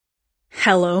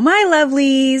Hello, my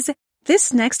lovelies.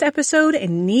 This next episode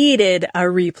needed a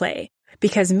replay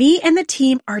because me and the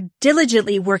team are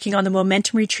diligently working on the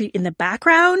Momentum Retreat in the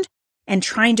background and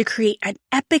trying to create an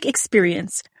epic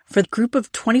experience for the group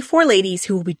of 24 ladies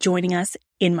who will be joining us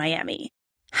in Miami.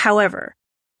 However,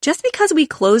 just because we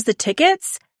closed the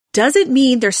tickets doesn't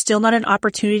mean there's still not an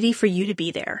opportunity for you to be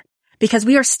there because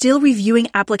we are still reviewing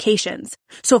applications.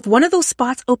 So if one of those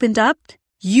spots opened up,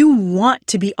 you want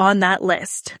to be on that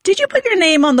list. Did you put your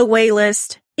name on the wait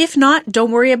list? If not, don't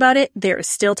worry about it. There is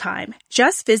still time.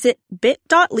 Just visit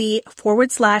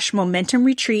bit.ly/momentum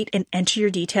retreat and enter your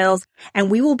details,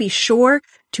 and we will be sure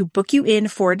to book you in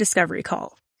for a discovery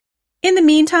call. In the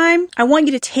meantime, I want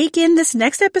you to take in this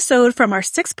next episode from our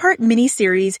 6-part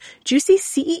mini-series, Juicy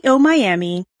CEO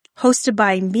Miami, hosted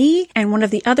by me and one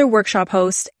of the other workshop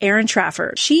hosts, Erin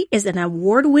Trafford. She is an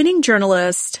award-winning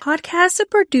journalist, podcast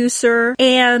producer,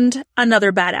 and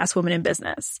another badass woman in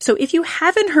business. So if you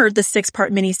haven't heard the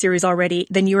 6-part mini-series already,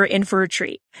 then you are in for a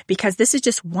treat because this is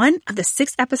just one of the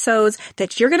 6 episodes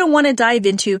that you're going to want to dive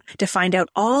into to find out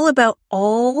all about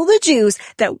all the juice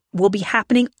that will be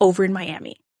happening over in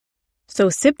Miami. So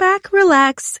sit back,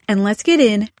 relax, and let's get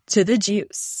into the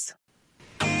juice.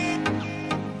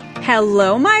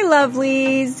 Hello, my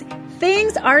lovelies.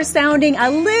 Things are sounding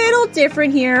a little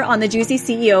different here on the Juicy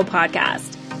CEO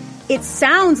podcast. It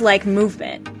sounds like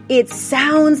movement. It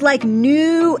sounds like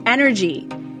new energy.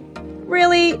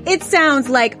 Really, it sounds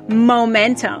like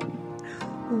momentum.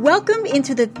 Welcome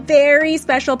into the very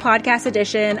special podcast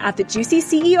edition of the Juicy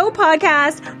CEO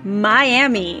podcast,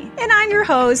 Miami. And I'm your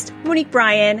host, Monique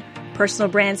Bryan, personal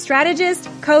brand strategist,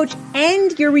 coach,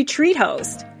 and your retreat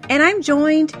host. And I'm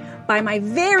joined by my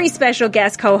very special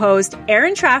guest co-host,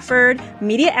 Erin Trafford,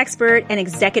 media expert and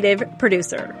executive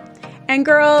producer. And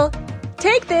girl,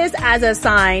 take this as a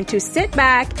sign to sit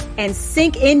back and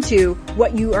sink into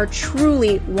what you are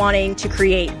truly wanting to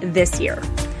create this year.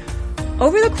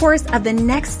 Over the course of the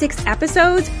next 6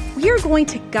 episodes, we are going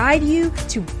to guide you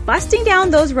to busting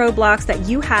down those roadblocks that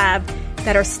you have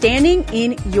that are standing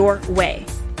in your way.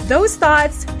 Those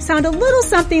thoughts sound a little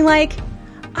something like,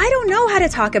 I don't know how to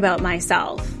talk about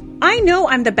myself. I know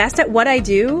I'm the best at what I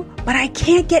do, but I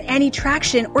can't get any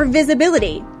traction or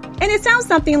visibility. And it sounds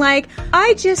something like,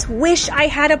 I just wish I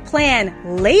had a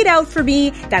plan laid out for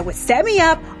me that would set me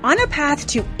up on a path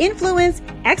to influence,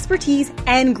 expertise,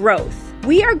 and growth.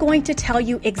 We are going to tell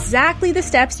you exactly the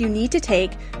steps you need to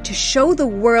take to show the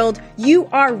world you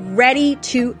are ready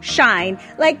to shine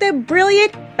like the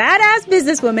brilliant, badass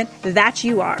businesswoman that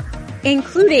you are,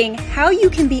 including how you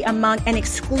can be among an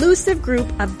exclusive group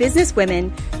of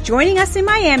businesswomen joining us in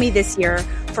Miami this year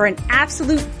for an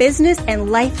absolute business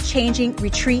and life-changing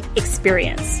retreat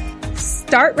experience.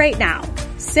 Start right now.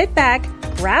 Sit back,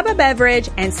 grab a beverage,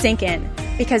 and sink in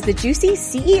because the Juicy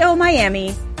CEO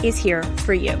Miami is here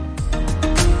for you.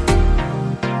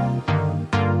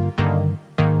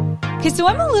 Okay, so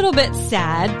I'm a little bit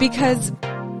sad because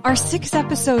our 6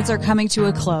 episodes are coming to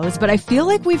a close, but I feel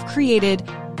like we've created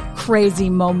crazy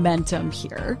momentum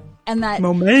here. And that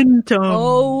momentum.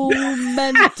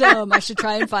 I should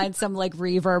try and find some like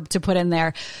reverb to put in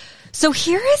there. So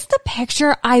here is the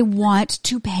picture I want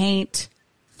to paint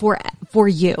for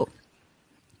you.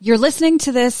 You're listening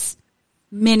to this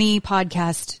mini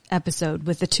podcast episode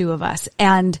with the 2 of us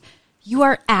and you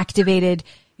are activated.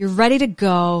 You're ready to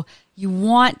go. You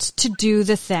want to do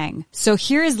the thing. So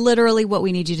here is literally what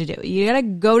we need you to do. You got to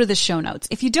go to the show notes.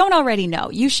 If you don't already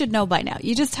know, you should know by now.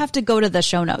 You just have to go to the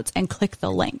show notes and click the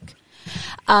link.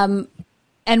 And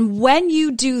when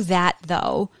you do that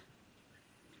though,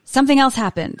 something else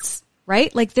happens,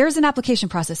 right? Like there's an application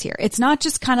process here. It's not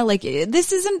just kind of like,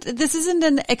 this isn't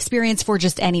an experience for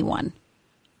just anyone.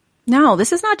 No,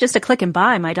 this is not just a click and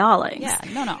buy, my darlings. Yeah,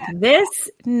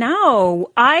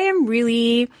 no. I am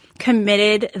really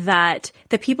committed that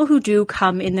the people who do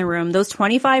come in the room, those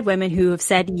 25 women who have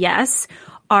said yes,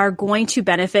 are going to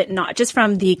benefit not just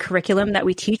from the curriculum that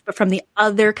we teach, but from the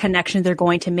other connections they're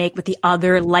going to make with the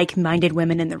other like-minded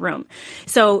women in the room.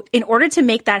 So in order to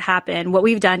make that happen, what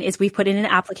we've done is we've put in an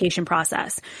application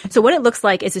process. So what it looks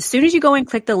like is as soon as you go and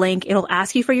click the link, it'll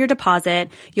ask you for your deposit.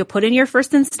 You'll put in your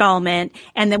first installment,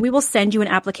 and then we will send you an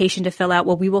application to fill out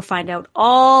where we will find out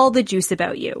all the juice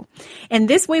about you. And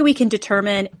this way we can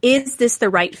determine, is this the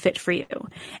right fit for you?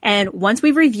 And once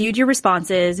we've reviewed your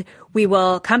responses, we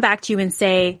will come back to you and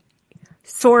say,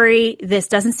 sorry, this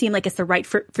doesn't seem like it's the right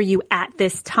for you at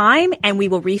this time, and we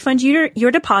will refund you your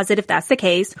deposit if that's the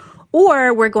case.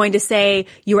 Or we're going to say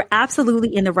you are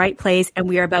absolutely in the right place and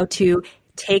we are about to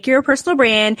take your personal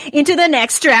brand into the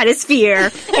next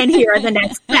stratosphere. And here are the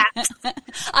next steps.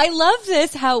 I love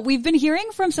this, how we've been hearing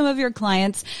from some of your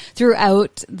clients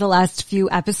throughout the last few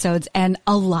episodes, and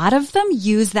a lot of them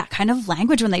use that kind of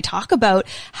language when they talk about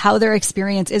how their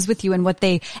experience is with you and what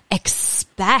they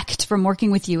expect from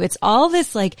working with you. It's all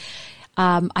this like,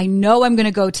 I know I'm going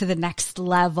to go to the next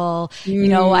level. You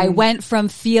know, I went from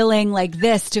feeling like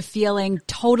this to feeling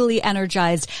totally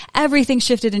energized. Everything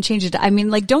shifted and changed. I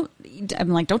mean, like, don't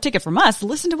take it from us.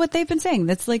 Listen to what they've been saying.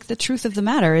 That's like the truth of the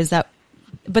matter is that,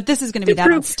 but this is going to be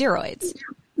that on steroids.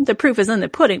 The proof is in the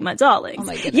pudding, my darling. Oh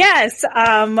my goodness. Yes,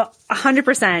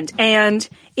 100%. And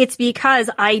it's because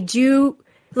I do,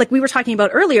 like we were talking about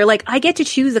earlier, like I get to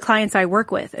choose the clients I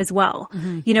work with as well.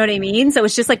 You know what I mean? So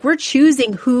it's just like we're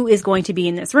choosing who is going to be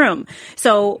in this room.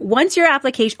 So once your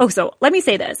application, so let me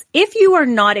say this. If you are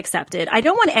not accepted, I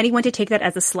don't want anyone to take that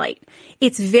as a slight.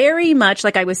 It's very much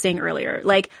like I was saying earlier,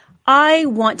 like I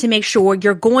want to make sure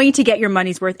you're going to get your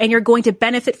money's worth and you're going to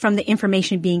benefit from the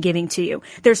information being given to you.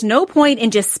 There's no point in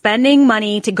just spending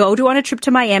money to go on a trip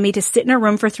to Miami to sit in a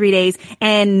room for 3 days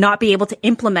and not be able to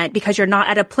implement because you're not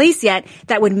at a place yet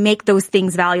that would make those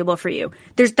things valuable for you.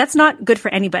 That's not good for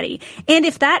anybody. And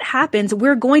if that happens,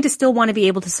 we're going to still want to be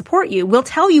able to support you. We'll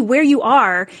tell you where you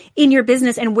are in your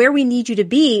business and where we need you to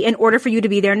be in order for you to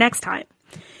be there next time.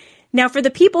 Now, for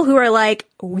the people who are like,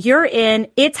 you're in,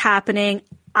 it's happening,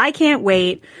 I can't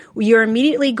wait. You're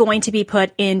immediately going to be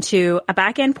put into a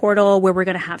back-end portal where we're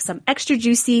going to have some extra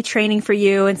juicy training for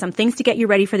you and some things to get you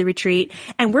ready for the retreat.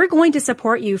 And we're going to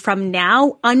support you from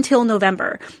now until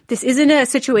November. This isn't a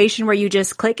situation where you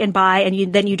just click and buy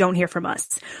and then you don't hear from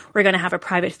us. We're going to have a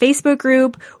private Facebook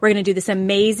group. We're going to do this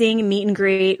amazing meet and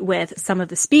greet with some of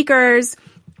the speakers.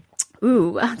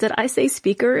 Ooh, did I say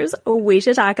speakers? Oh, we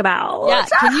should talk about.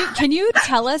 Yeah, can you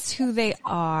tell us who they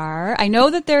are? I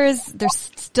know that there's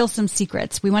still some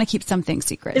secrets. We want to keep some things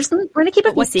secret. We're going to keep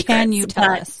it secret. What can you tell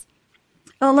us?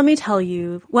 Oh, let me tell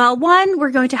you. Well, one,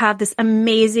 we're going to have this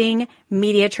amazing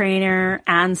media trainer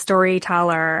and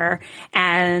storyteller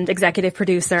and executive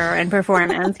producer and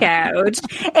performance coach,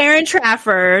 Erin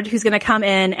Trafford, who's going to come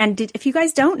in. And if you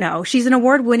guys don't know, she's an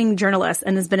award-winning journalist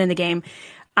and has been in the game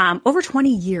over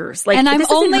 20 years. Like, and I'm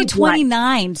only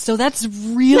 29, so that's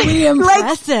really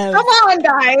impressive. Like, come on,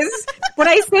 guys. When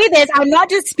I say this, I'm not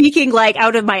just speaking like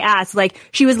out of my ass. Like,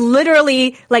 she was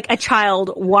literally like a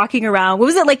child walking around. What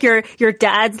was it, like your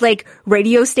dad's like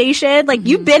radio station? Like,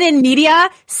 you've been in media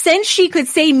since she could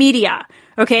say media.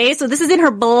 Okay, so this is in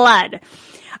her blood.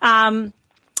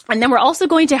 And then we're also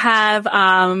going to have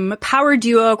power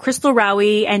duo Crystal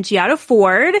Rowie and Giada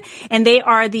Ford, and they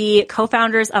are the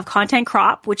co-founders of Content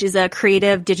Crop, which is a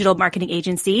creative digital marketing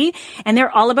agency, and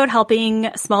they're all about helping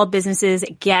small businesses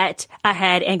get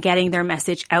ahead and getting their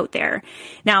message out there.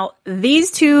 Now,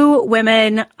 these two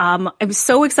women, I'm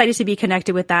so excited to be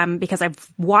connected with them because I've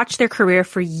watched their career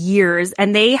for years,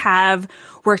 and they have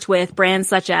worked with brands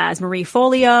such as Marie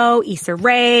Folio, Issa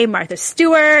Rae, Martha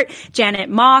Stewart, Janet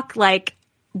Mock, like,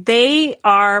 they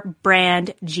are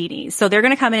brand genies. So they're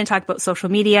going to come in and talk about social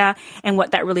media and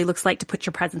what that really looks like to put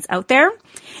your presence out there.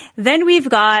 Then we've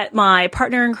got my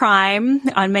partner in crime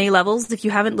on many levels. If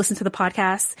you haven't listened to the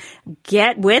podcast,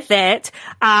 get with it.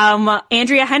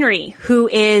 Andrea Henry, who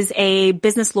is a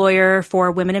business lawyer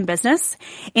for women in business.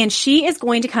 And she is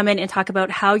going to come in and talk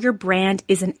about how your brand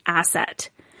is an asset.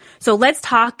 So let's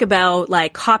talk about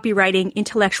like copywriting,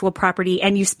 intellectual property,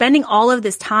 and you spending all of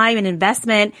this time and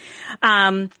investment,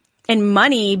 and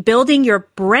money building your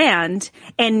brand.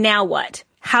 And now what?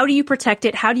 How do you protect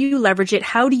it? How do you leverage it?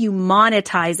 How do you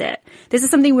monetize it? This is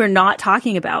something we're not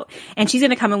talking about. And she's going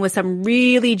to come in with some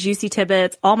really juicy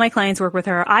tidbits. All my clients work with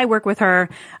her. I work with her,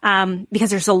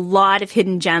 because there's a lot of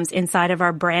hidden gems inside of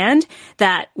our brand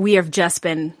that we have just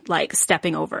been like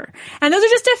stepping over. And those are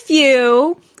just a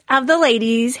few of the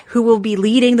ladies who will be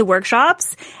leading the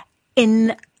workshops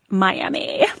in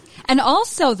Miami. And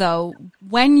also, though,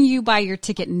 when you buy your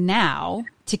ticket now,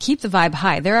 to keep the vibe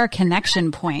high, there are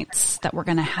connection points that we're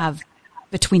going to have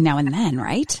between now and then,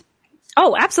 right?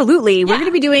 Oh, absolutely. Yeah. We're going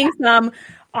to be doing some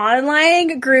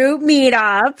online group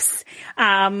meetups.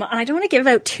 I don't want to give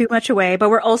out too much away, but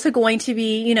we're also going to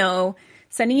be,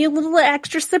 sending you little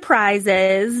extra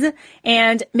surprises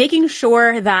and making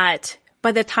sure that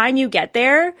by the time you get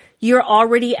there, you're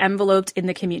already enveloped in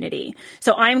the community.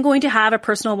 So I'm going to have a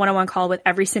personal one-on-one call with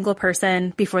every single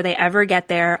person before they ever get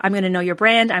there. I'm going to know your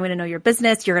brand. I'm going to know your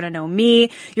business. You're going to know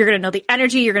me. You're going to know the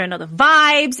energy. You're going to know the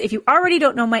vibes. If you already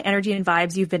don't know my energy and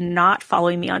vibes, you've been not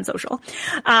following me on social.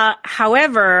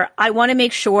 However, I want to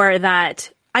make sure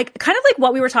that I kind of like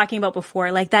what we were talking about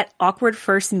before, like that awkward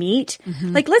first meet.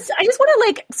 Mm-hmm. Like I just want to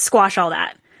like squash all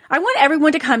that. I want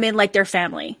everyone to come in like their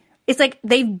family. It's like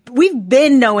we've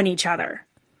been knowing each other.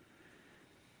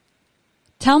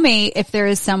 Tell me if there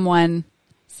is someone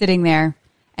sitting there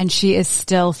and she is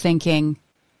still thinking,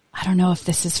 I don't know if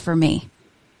this is for me.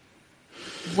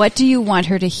 What do you want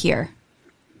her to hear?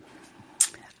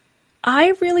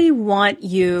 I really want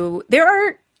you.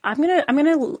 I'm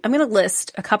gonna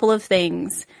list a couple of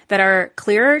things that are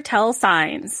clear tell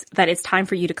signs that it's time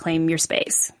for you to claim your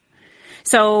space.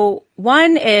 So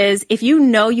one is if you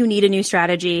know you need a new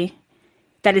strategy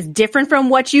that is different from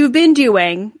what you've been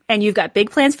doing and you've got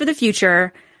big plans for the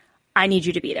future, I need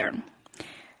you to be there.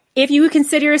 If you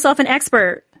consider yourself an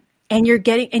expert and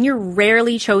you're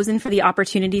rarely chosen for the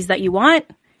opportunities that you want,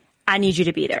 I need you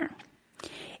to be there.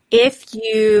 If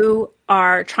you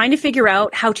are trying to figure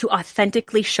out how to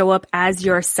authentically show up as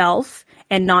yourself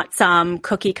and not some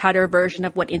cookie cutter version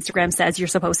of what Instagram says you're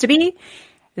supposed to be,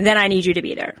 then I need you to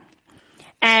be there.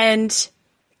 And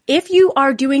if you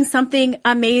are doing something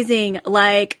amazing,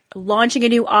 like launching a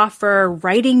new offer,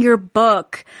 writing your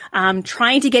book,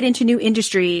 trying to get into new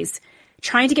industries,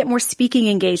 trying to get more speaking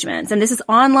engagements, and this is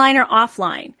online or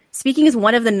offline, speaking is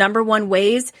one of the number one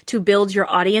ways to build your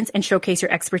audience and showcase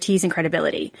your expertise and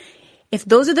credibility. If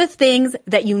those are the things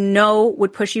that you know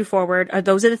would push you forward, or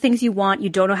those are the things you want, you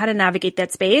don't know how to navigate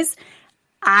that space,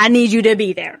 I need you to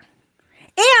be there.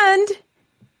 And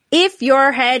if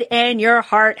your head and your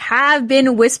heart have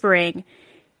been whispering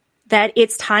that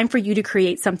it's time for you to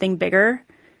create something bigger,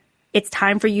 it's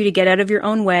time for you to get out of your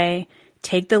own way,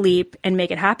 take the leap, and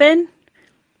make it happen,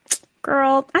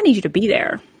 girl, I need you to be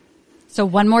there. So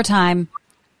one more time,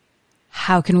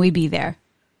 how can we be there?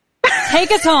 Take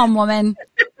us home, woman.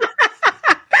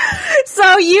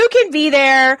 So you can be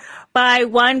there by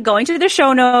going to the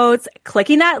show notes,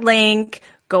 clicking that link,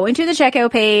 going to the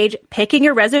checkout page, picking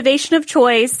your reservation of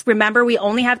choice. Remember, we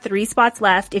only have 3 spots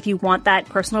left if you want that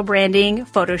personal branding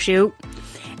photo shoot,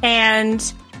 and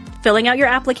filling out your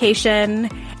application,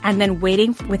 and then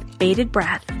waiting with bated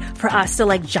breath for us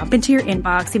to jump into your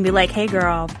inbox and be like, hey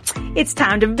girl, it's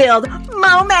time to build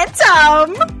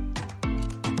momentum.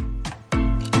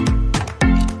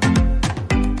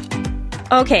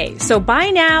 Okay, so by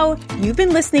now, you've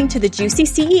been listening to the Juicy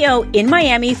CEO in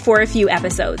Miami for a few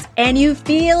episodes, and you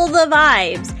feel the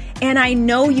vibes. And I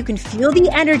know you can feel the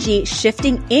energy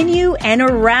shifting in you and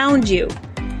around you.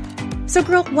 So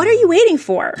girl, what are you waiting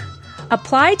for?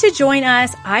 Apply to join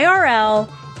us IRL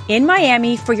in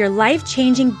Miami for your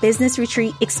life-changing business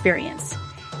retreat experience.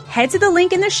 Head to the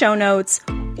link in the show notes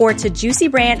or to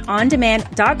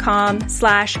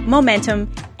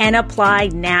juicybrandondemand.com/momentum and apply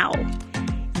now.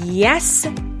 Yes,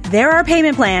 there are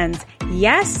payment plans.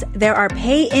 Yes, there are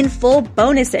pay-in-full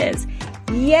bonuses.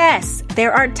 Yes,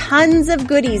 there are tons of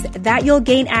goodies that you'll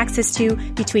gain access to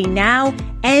between now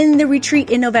and the retreat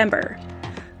in November.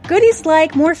 Goodies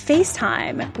like more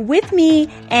FaceTime with me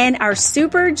and our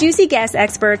super juicy guest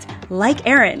experts like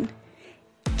Erin.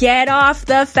 Get off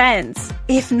the fence.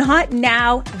 If not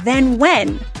now, then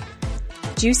when?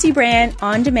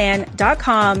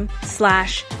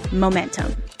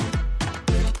 juicybrandondemand.com/momentum.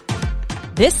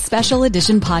 This special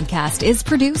edition podcast is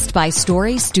produced by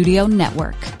Story Studio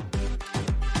Network.